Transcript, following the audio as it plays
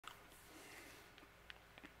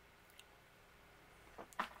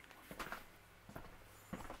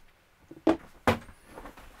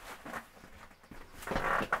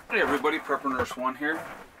Hey everybody, Prepper Nurse 1 here.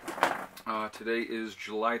 Today is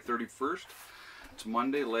July 31st. It's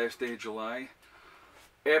Monday, last day of July.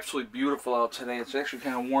 Absolutely beautiful out today. It's actually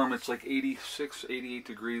kind of warm. It's like 86, 88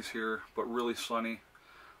 degrees here, but really sunny.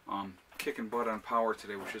 Kicking butt on power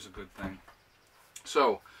today, which is a good thing.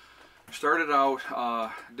 So, started out,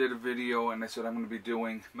 did a video, and I said I'm going to be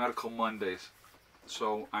doing Medical Mondays.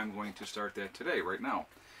 So I'm going to start that today, right now.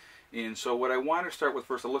 And so what I want to start with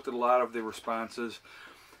first, I looked at a lot of the responses.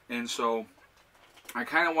 And so I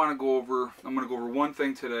kind of want to go over, I'm going to go over one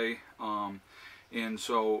thing today. And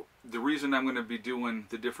so the reason I'm going to be doing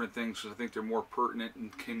the different things is I think they're more pertinent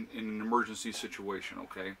in an emergency situation,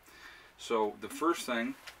 okay? So the first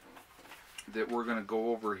thing that we're going to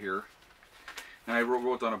go over here, and I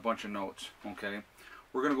wrote down a bunch of notes, okay?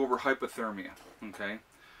 We're going to go over hypothermia, okay?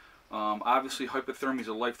 Obviously hypothermia is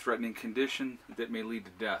a life-threatening condition that may lead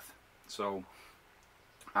to death. So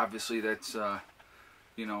obviously that's...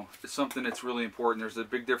 you know, it's something that's really important. There's a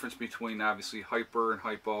big difference between obviously hyper and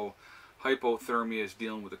hypo. Hypothermia is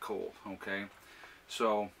dealing with a cold, okay?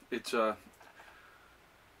 So it's a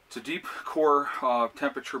deep core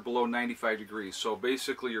temperature below 95 degrees. So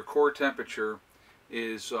basically your core temperature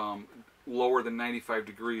is lower than 95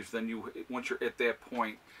 degrees. Then once you're at that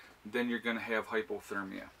point, then you're going to have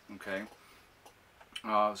hypothermia, okay?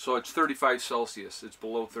 So it's 35 Celsius. It's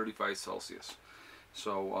below 35 Celsius.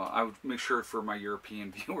 So I would make sure for my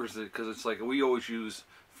European viewers, because it's like we always use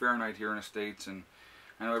Fahrenheit here in the States, and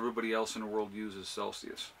I know everybody else in the world uses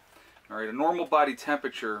Celsius. All right, a normal body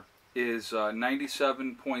temperature is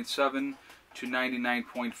 97.7 to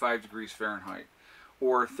 99.5 degrees Fahrenheit,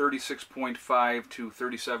 or 36.5 to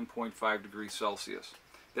 37.5 degrees Celsius.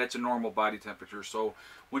 That's a normal body temperature. So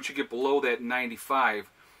once you get below that 95,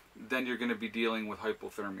 then you're going to be dealing with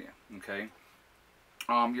hypothermia, okay?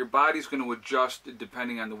 Your body's going to adjust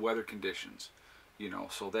depending on the weather conditions, you know.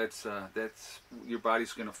 So that's your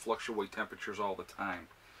body's going to fluctuate temperatures all the time.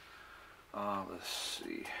 Let's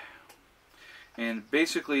see. And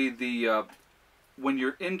basically, when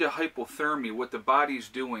you're into hypothermia, what the body's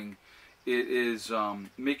doing, it is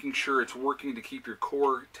making sure it's working to keep your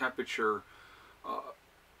core temperature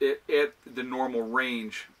at the normal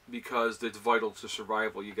range, because that's vital to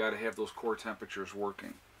survival. You got to have those core temperatures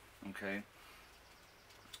working, okay.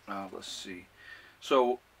 Let's see.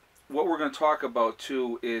 So what we're going to talk about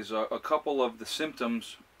too is a couple of the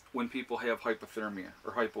symptoms when people have hypothermia,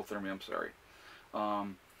 or hypothermia, I'm sorry.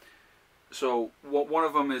 So one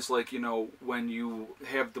of them is, like, you know, when you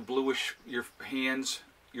have the bluish, your hands,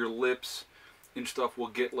 your lips and stuff will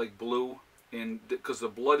get like blue, and because the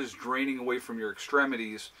blood is draining away from your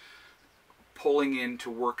extremities, pulling in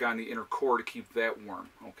to work on the inner core to keep that warm,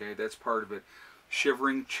 okay. That's part of it.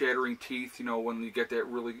 Shivering, chattering teeth, you know, when you get that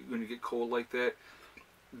when you get cold like that,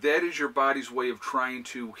 that is your body's way of trying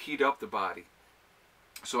to heat up the body.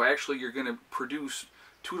 So actually you're going to produce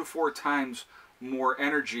 2 to 4 times more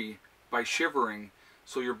energy by shivering.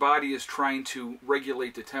 So your body is trying to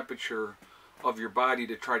regulate the temperature of your body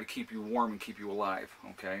to try to keep you warm and keep you alive,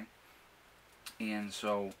 okay? And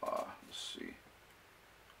so, let's see.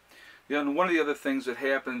 Yeah, and one of the other things that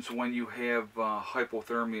happens when you have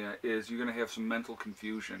hypothermia is you're going to have some mental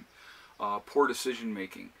confusion, poor decision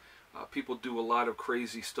making. People do a lot of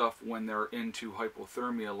crazy stuff when they're into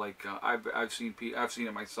hypothermia. Like I've seen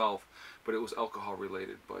it myself, but it was alcohol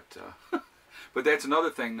related. But but that's another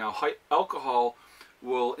thing. Now, alcohol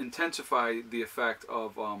will intensify the effect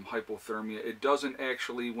of hypothermia. It doesn't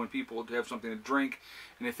actually, when people have something to drink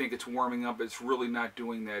and they think it's warming up, it's really not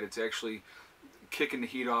doing that. It's actually kicking the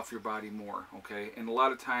heat off your body more, okay? And a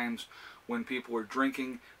lot of times when people are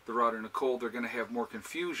drinking, they're out in the cold, they're going to have more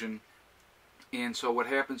confusion. And so what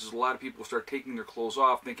happens is a lot of people start taking their clothes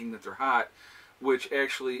off thinking that they're hot, which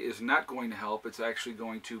actually is not going to help. It's actually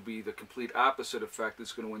going to be the complete opposite effect.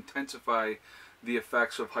 It's going to intensify the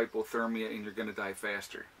effects of hypothermia, and you're going to die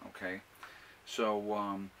faster, okay?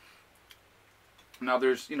 So now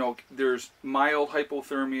there's mild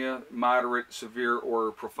hypothermia, moderate, severe,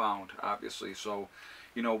 or profound, obviously. So,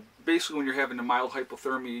 you know, basically when you're having a mild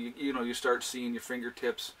hypothermia, you know, you start seeing your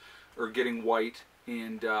fingertips are getting white,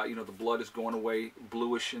 and you know, the blood is going away,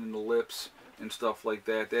 bluish in the lips and stuff like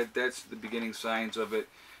that. That's the beginning signs of it,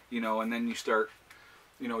 you know. And then you start,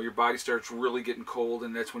 you know, your body starts really getting cold,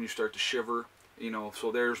 and that's when you start to shiver, you know.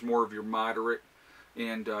 So there's more of your moderate.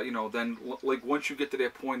 And you know, then like once you get to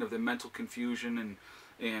that point of the mental confusion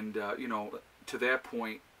and you know, to that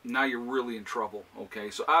point, now you're really in trouble, okay?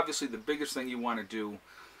 So obviously the biggest thing you want to do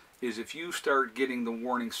is, if you start getting the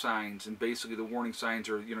warning signs, and basically the warning signs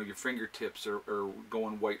are, you know, your fingertips are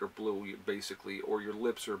going white or blue, basically, or your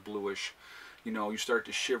lips are bluish, you know, you start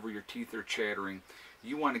to shiver, your teeth are chattering,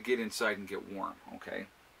 You want to get inside and get warm, okay?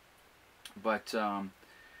 But,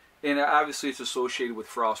 and obviously it's associated with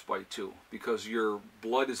frostbite too, because your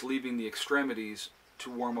blood is leaving the extremities to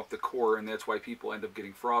warm up the core, and that's why people end up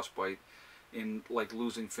getting frostbite in like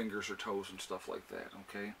losing fingers or toes and stuff like that,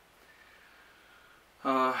 okay?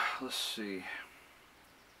 Let's see.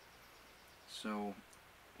 So,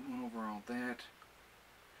 went over all that.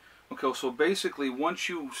 Okay, so basically once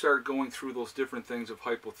you start going through those different things of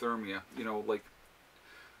hypothermia, you know, like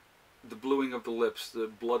the bluing of the lips, the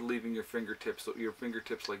blood leaving your fingertips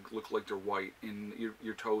like look like they're white, and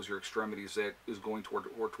your toes, your extremities, that is going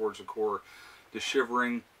towards the core, the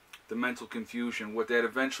shivering, the mental confusion. What that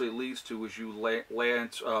eventually leads to is you I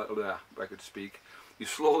could speak, you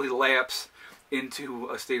slowly lapse into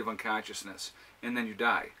a state of unconsciousness, and then you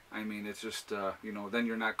die. I mean, it's just, you know, then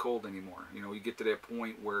you're not cold anymore. You know, you get to that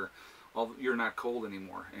point where you're not cold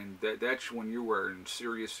anymore, and that's when you are in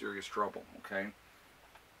serious, serious trouble, okay?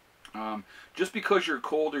 Just because you're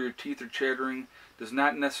cold or your teeth are chattering does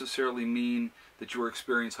not necessarily mean that you are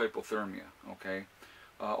experiencing hypothermia, okay?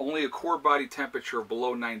 Only a core body temperature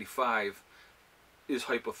below 95 is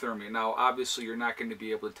hypothermia. Now, obviously, you're not going to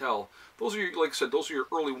be able to tell. Those are, like I said, those are your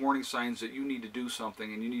early warning signs that you need to do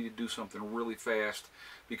something, and you need to do something really fast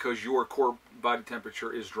because your core body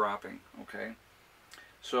temperature is dropping, okay?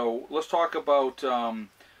 So let's talk about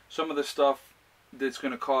some of the stuff that's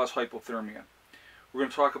going to cause hypothermia. We're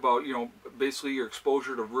going to talk about, you know, basically your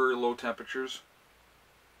exposure to very low temperatures.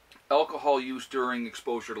 Alcohol use during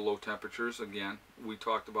exposure to low temperatures. Again, we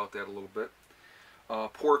talked about that a little bit.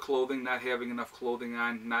 Poor clothing, not having enough clothing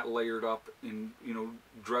on, not layered up in, you know,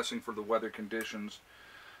 dressing for the weather conditions.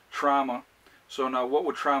 Trauma. So now what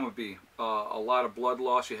would trauma be? A lot of blood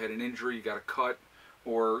loss, you had an injury, you got a cut,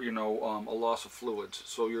 or, you know, a loss of fluids.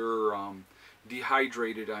 So you're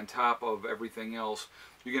dehydrated on top of everything else.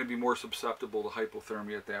 You're going to be more susceptible to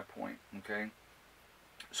hypothermia at that point, okay?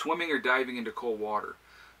 Swimming or diving into cold water.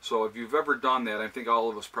 So if you've ever done that, I think all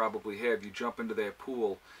of us probably have, you jump into that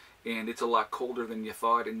pool and it's a lot colder than you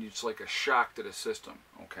thought, and it's like a shock to the system,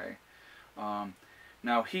 okay?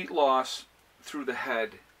 Now, heat loss through the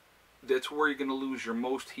head, that's where you're going to lose your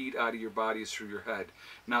most heat out of your body, is through your head.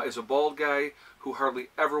 Now, as a bald guy who hardly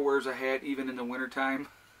ever wears a hat, even in the wintertime,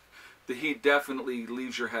 the heat definitely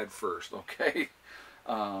leaves your head first, okay?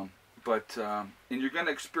 And you're going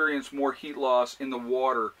to experience more heat loss in the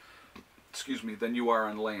water, than you are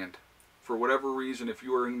on land. For whatever reason, if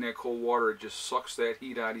you are in that cold water, it just sucks that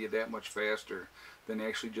heat out of you that much faster than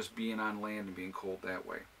actually just being on land and being cold that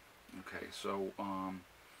way. Okay, so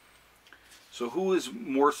so who is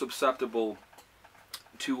more susceptible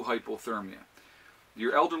to hypothermia?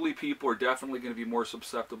 Your elderly people are definitely going to be more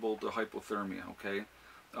susceptible to hypothermia, okay?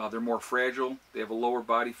 They're more fragile, they have a lower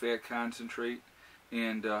body fat concentrate,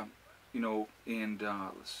 and, you know, and,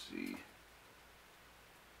 let's see.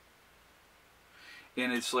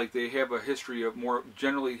 And it's like they have a history of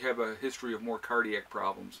generally have a history of more cardiac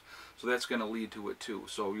problems. So that's going to lead to it too.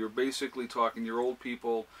 So you're basically talking, your old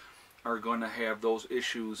people are going to have those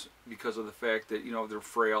issues because of the fact that, you know, they're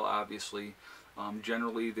frail, obviously.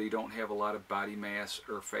 Generally, they don't have a lot of body mass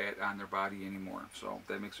or fat on their body anymore. So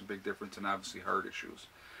that makes a big difference, and obviously heart issues.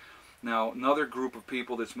 Now, another group of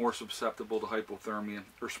people that's more susceptible to hypothermia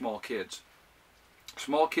are small kids.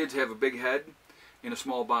 Small kids have a big head in a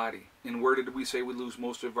small body, and where did we say we lose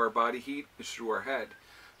most of our body heat? It's through our head.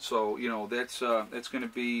 So, you know, that's going to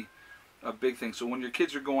be a big thing. So when your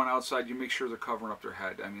kids are going outside, you make sure they're covering up their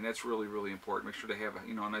head. I mean, that's really, really important. Make sure they have a,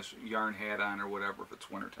 you know, a nice yarn hat on or whatever if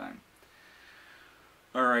it's wintertime.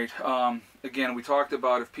 All right, again, we talked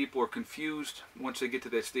about if people are confused, once they get to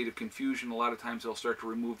that state of confusion, a lot of times they'll start to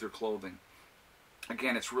remove their clothing.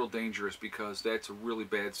 Again, it's real dangerous because that's a really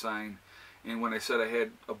bad sign. And when I said I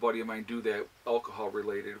had a buddy of mine do that, alcohol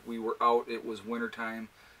related, we were out, it was wintertime,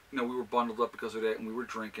 you know, we were bundled up because of that, and we were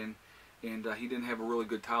drinking, and he didn't have a really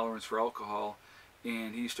good tolerance for alcohol,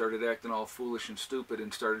 and he started acting all foolish and stupid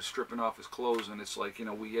and started stripping off his clothes, and it's like, you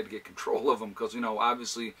know, we had to get control of him because, you know,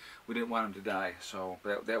 obviously we didn't want him to die, so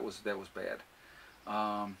that was bad.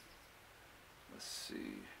 Let's see.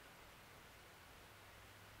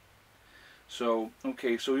 So,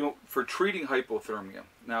 okay, so you know, for treating hypothermia,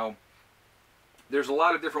 now, there's a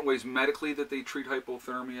lot of different ways medically that they treat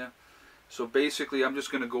hypothermia. So basically, I'm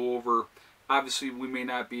just going to go over, obviously we may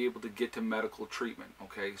not be able to get to medical treatment,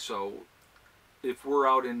 okay? So if we're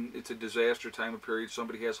out in, it's a disaster time of period,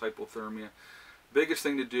 somebody has hypothermia, biggest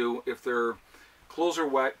thing to do, if their clothes are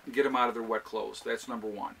wet, get them out of their wet clothes. That's number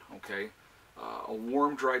one, okay? A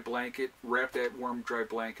warm, dry blanket, wrap that warm, dry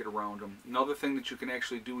blanket around them. Another thing that you can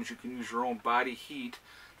actually do is you can use your own body heat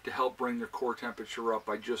to help bring their core temperature up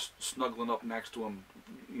by just snuggling up next to them,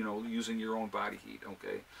 you know, using your own body heat,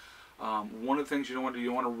 okay? One of the things you don't want to do, you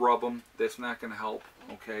don't want to rub them. That's not going to help,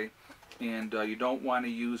 okay? And you don't want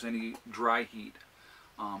to use any dry heat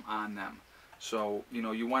on them. So, you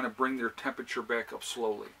know, you want to bring their temperature back up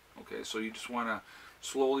slowly, okay? So you just want to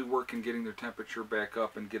slowly work in getting their temperature back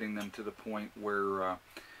up and getting them to the point where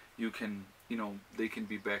you can, you know, they can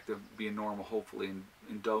be back to being normal, hopefully,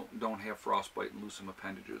 and don't have frostbite and lose some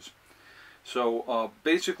appendages. So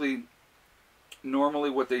basically, normally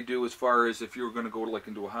what they do, as far as if you're going to go like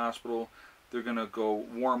into a hospital, they're going to go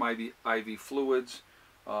warm IV fluids,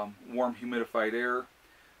 warm humidified air.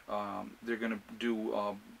 They're going to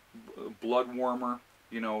do blood warmer.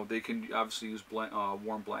 You know, they can obviously use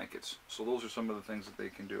warm blankets. So those are some of the things that they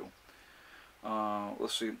can do.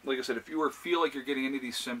 Let's see. Like I said, if you feel like you're getting any of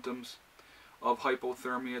these symptoms of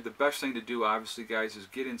hypothermia, the best thing to do, obviously, guys, is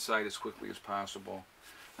get inside as quickly as possible.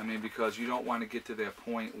 I mean, because you don't want to get to that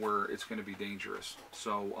point where it's going to be dangerous.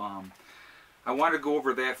 So I want to go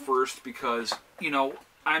over that first because, you know,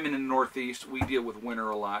 I'm in the Northeast. We deal with winter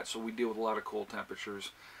a lot, so we deal with a lot of cold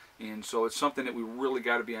temperatures. And so it's something that we really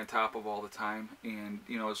got to be on top of all the time. And,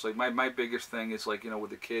 you know, it's like my biggest thing is, like, you know,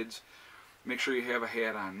 with the kids, make sure you have a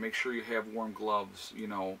hat on. Make sure you have warm gloves. You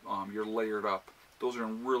know, you're layered up. Those are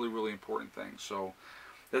really, really important things. So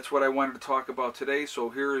that's what I wanted to talk about today.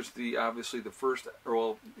 So here is obviously the first,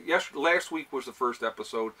 well, last week was the first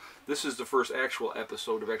episode. This is the first actual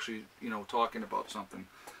episode of actually, you know, talking about something.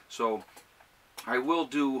 So I will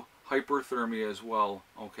do hyperthermia as well,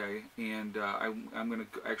 okay, and I'm going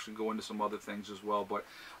to actually go into some other things as well, but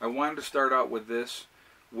I wanted to start out with this,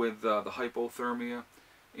 with the hypothermia,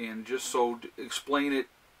 and just so to explain it,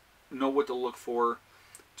 know what to look for.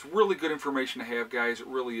 It's really good information to have, guys. It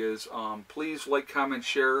really is. Please like, comment,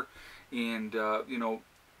 share, and you know,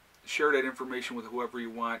 share that information with whoever you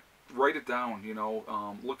want. Write it down. You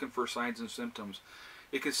know, looking for signs and symptoms.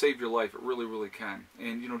 It can save your life. It really, really can.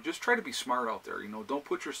 And, you know, just try to be smart out there. You know, don't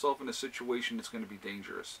put yourself in a situation that's going to be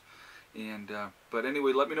dangerous. And but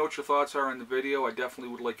anyway, let me know what your thoughts are on the video. I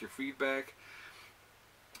definitely would like your feedback.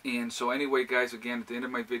 And so anyway, guys, again, at the end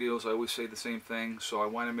of my videos, I always say the same thing. So I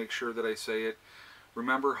want to make sure that I say it.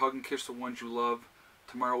 Remember, hug and kiss the ones you love.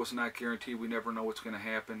 Tomorrow is not guaranteed. We never know what's going to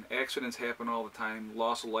happen. Accidents happen all the time.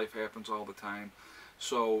 Loss of life happens all the time.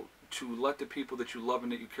 So to let the people that you love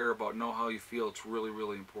and that you care about know how you feel, it's really,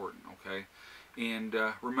 really important, okay? And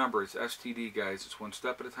remember, it's STD, guys. It's one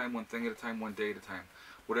step at a time, one thing at a time, one day at a time.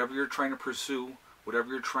 Whatever you're trying to pursue, whatever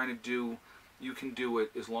you're trying to do, you can do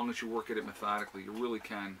it as long as you work at it methodically. You really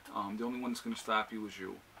can. The only one that's going to stop you is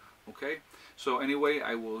you, okay? So anyway,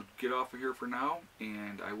 I will get off of here for now,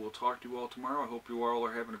 and I will talk to you all tomorrow. I hope you all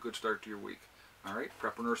are having a good start to your week. All right?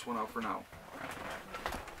 Prepper Nurse 1 out for now.